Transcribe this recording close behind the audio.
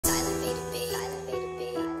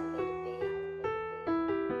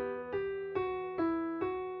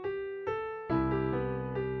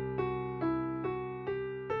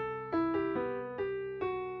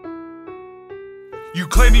You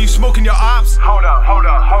claim that you smoking your ops. Hold up.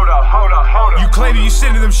 You claim that you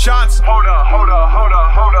sending them shots. Hold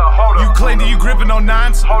up. You claim that you gripping on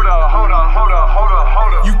nines. Hold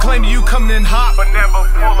up. You claim that you coming in hot, But never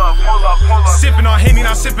pull up. sipping on Henny,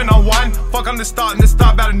 not sipping on wine. Fuck on this thought and this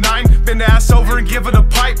thought about a 9. Bend the ass over and give her the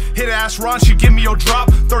pipe. Hit the ass run, she give me your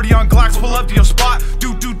drop. 30 on Glocks, pull up to your spot.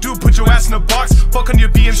 Do, put your ass in a box. Fuck on your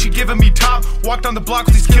BM, she giving me top. Walked on the block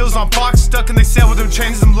with these kills on Fox. Stuck in they cell with them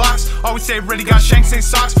chains and locks. Always say ready, got shanks, ain't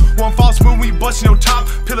socks. One false move, we bustin' your top.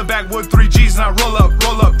 Pillar backwood, 3 G's and I roll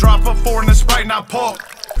up. Drop up 4 in the Sprite and I pull.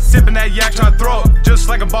 Sippin' that yak tryna throw it, just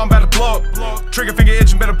like a bomb about to blow it. Trigger finger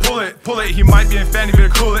itching, better pull it. He might be in fanny, better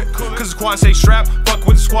cool it. Cause the squad say strap, fuck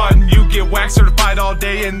with the squad and you get whacked. Certified all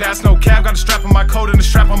day and that's no cap. Got a strap on my coat and a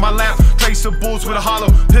strap on my lap. Trace of bulls with a hollow,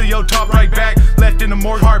 pillow top right back. Left in the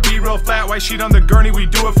morgue, heartbeat real flat. White sheet on the gurney, we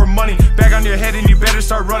do it for money. Bag on your head and you better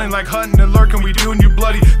start running. Like hunting and lurking, we doing you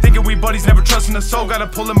bloody. Thinking we buddies, never trusting the soul. Gotta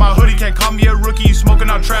pull in my hoodie, can't call me a rookie. You smoking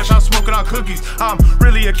on trash, I'm smoking on cookies. I'm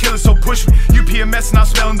really a killer, so push me. You PMS and I'm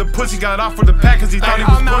smelling the pussy. Got off for the pack cause he thought he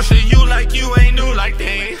was I'm out to you like you ain't new, like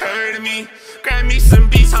they ain't heard of me. Grab me some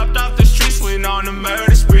beats, hopped off the streets, went on a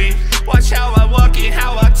murder spree. Watch how I walk and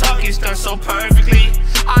how I talk, it's done so perfectly.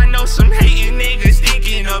 I know some hating niggas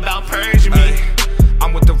thinking about purging me.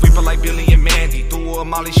 I'm with the Reaper like Billy and Mandy. Threw her a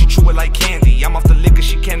molly, she chew it like candy. I'm off the liquor,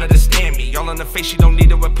 she can't understand me. All in the face, she don't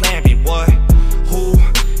need her a plan B. What? Who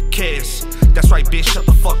cares? That's right, bitch, shut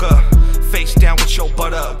the fuck up. Face down with your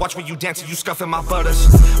butt up. Watch when you dance and you scuffing my butters.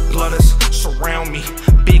 Blooders surround me.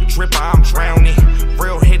 Big dripper, I'm drowning.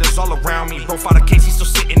 Real haters all around me. Bro, fought a case, he's still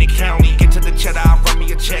sitting in county. Get to the cheddar, I'll run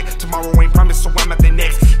me a check. Tomorrow ain't promised, so I'm at the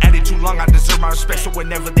next. Added too long, I deserve my respect. So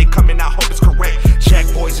whenever they come in, I hope it's correct. Jack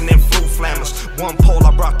boys and them flu flammers. One pole,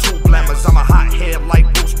 I brought 2 blammers. I'm a hot head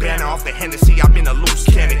like Bruce Banner. Off the Hennessy, I've been a loose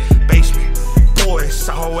cannon. Basement boys,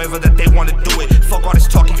 however that they wanna do it. Fuck all this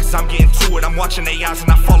talking cause I'm getting to it. I'm watching their eyes and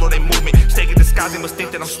I follow their movement. Stay in disguise, they must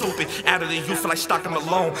think that I'm stupid. Out of the youth, feel like Stockton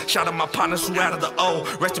Malone. Shout out my partners who out of the O.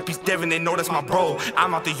 Rest in peace Devin, they know that's my bro.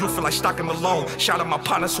 I'm out the youth, feel like Stockton Malone. Shout out my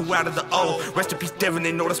partners who out of the O. Rest in peace Devin,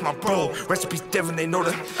 they know that's my bro. Rest in peace Devin, they know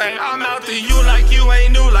that. Hey, I'm out to you like you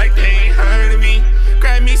ain't new, like they ain't heard of me.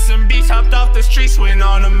 Grab me some beats, hopped off the streets, went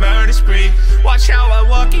on a murder spree. Watch how I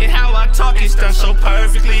walk and how I talk, it's done so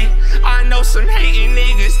perfectly. I know some hating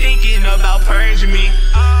niggas thinking about purging me.